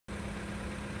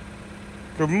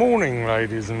Good morning,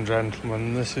 ladies and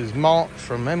gentlemen. This is Mark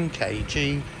from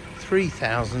MKG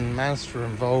 3000 Mazda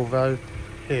and Volvo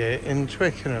here in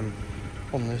Twickenham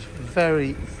on this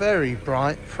very, very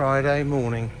bright Friday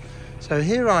morning. So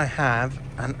here I have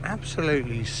an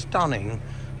absolutely stunning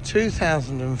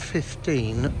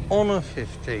 2015 Honor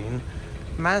 15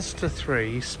 Mazda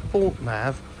 3 Sport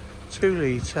Nav 2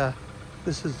 litre.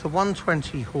 This is the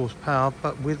 120 horsepower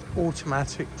but with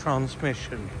automatic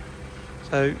transmission.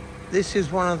 So this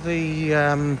is one of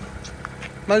the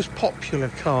most popular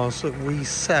cars that we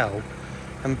sell,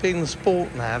 and being the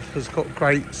Sport Nav has got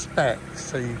great specs.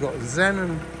 So you've got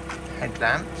xenon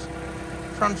headlamps,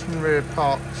 front and rear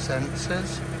park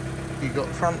sensors, you've got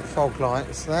front fog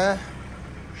lights there,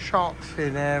 shark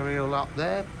fin aerial up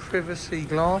there, privacy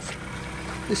glass,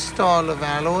 this style of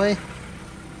alloy.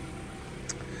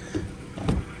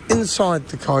 Inside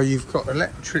the car you've got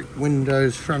electric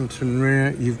windows front and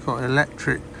rear, you've got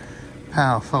electric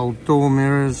power fold door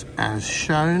mirrors as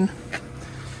shown.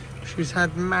 She's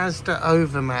had Mazda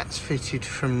overmats fitted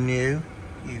from new.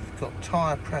 You've got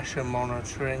tyre pressure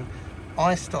monitoring,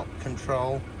 i-stop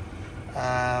control,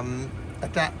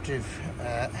 adaptive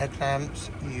headlamps.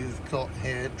 You've got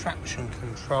here traction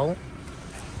control.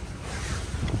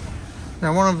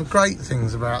 Now, one of the great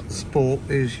things about the Sport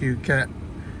is you get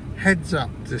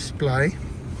heads-up display,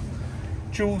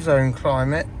 dual zone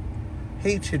climate,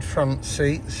 heated front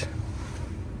seats.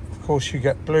 Of course, you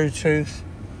get Bluetooth,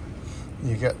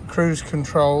 you get cruise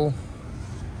control,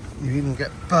 you even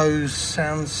get Bose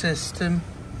sound system.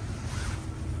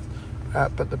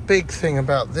 But the big thing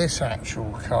about this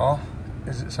actual car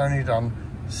is it's only done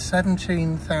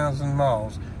 17,000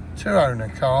 miles. Two-owner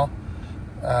car.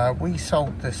 We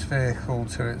sold this vehicle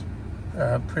to its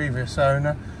previous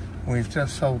owner. We've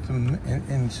just sold them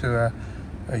into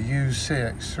a used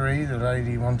CX-3. The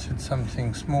lady wanted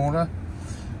something smaller.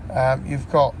 You've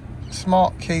got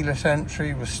smart keyless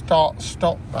entry with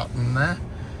start-stop button there.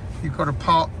 You've got a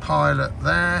park pilot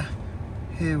there.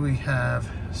 Here we have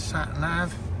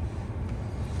sat-nav.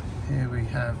 Here we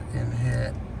have in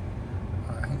here,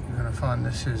 I think you're going to find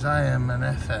this is AM and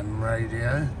FM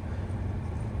radio.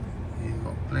 You've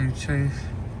got Bluetooth.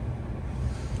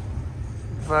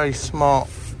 Very smart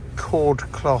cord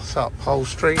cloth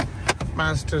upholstery.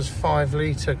 Mazda's 5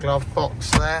 litre glove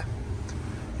box there.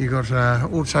 You've got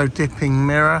an auto dipping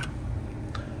mirror,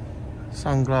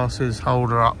 sunglasses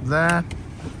holder up there.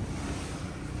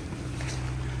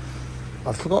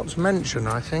 I forgot to mention,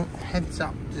 I think, heads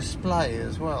up display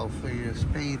as well for your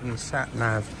speed and sat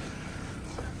nav.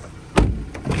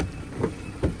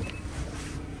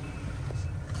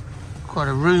 Quite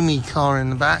a roomy car in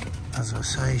the back. As I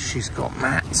say, she's got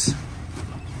mats,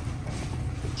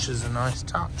 which is a nice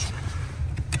touch.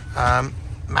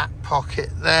 Mat pocket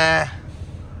there.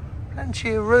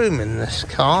 Plenty of room in this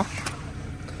car.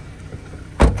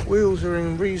 Wheels are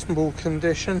in reasonable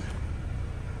condition.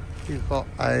 You've got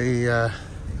a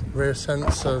rear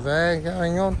sensor there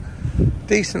going on.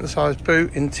 Decent sized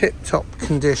boot in tip-top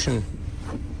condition.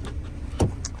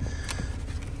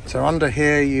 So under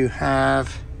here you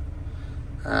have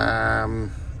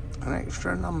an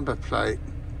extra number plate.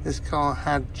 This car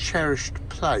had cherished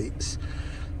plates,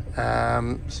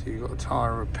 so you've got a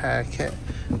tyre repair kit.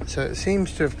 So it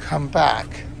seems to have come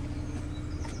back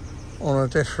on a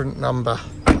different number.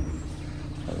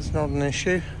 That's not an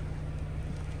issue.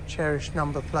 Cherished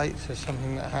number plates is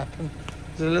something that happened.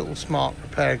 There's a little smart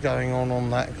repair going on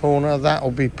that corner. That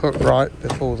will be put right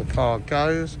before the car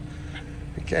goes.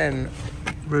 Again,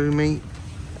 roomy.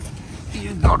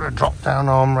 You've got a drop down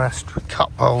armrest with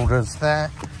cup holders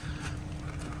there.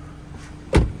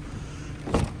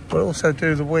 We'll also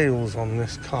do the wheels on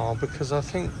this car because I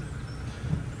think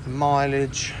the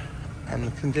mileage and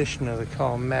the condition of the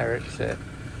car merits it.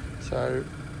 So,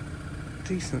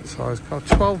 decent sized car.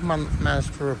 12-month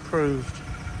Mazda approved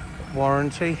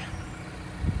warranty,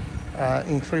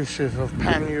 inclusive of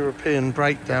pan-European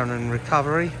breakdown and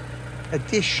recovery.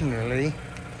 Additionally,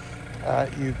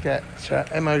 you get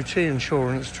MOT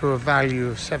insurance to a value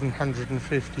of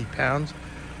 £750.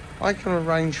 I can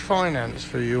arrange finance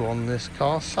for you on this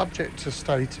car, subject to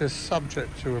status,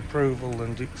 subject to approval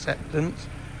and acceptance.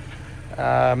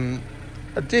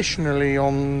 Additionally,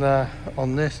 on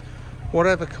this,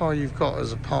 whatever car you've got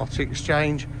as a part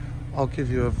exchange, I'll give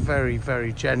you a very,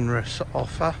 very generous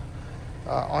offer.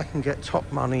 I can get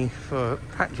top money for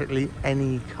practically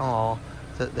any car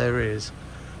that there is.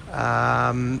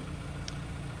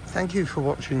 Thank you for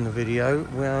watching the video.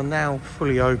 We are now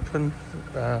fully open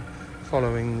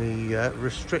following the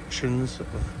restrictions of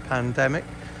the pandemic.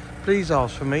 Please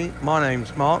ask for me. My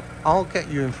name's Mark. I'll get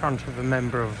you in front of a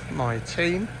member of my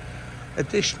team.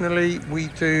 Additionally, we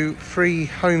do free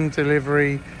home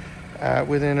delivery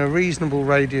within a reasonable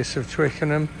radius of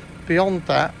Twickenham. Beyond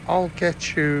that, I'll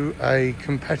get you a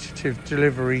competitive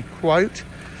delivery quote.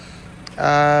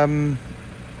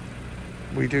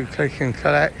 We do click and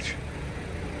collect,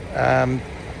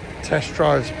 test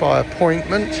drives by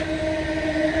appointment.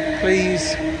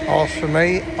 Please ask for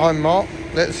me. I'm Mark.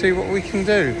 Let's see what we can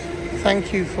do.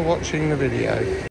 Thank you for watching the video.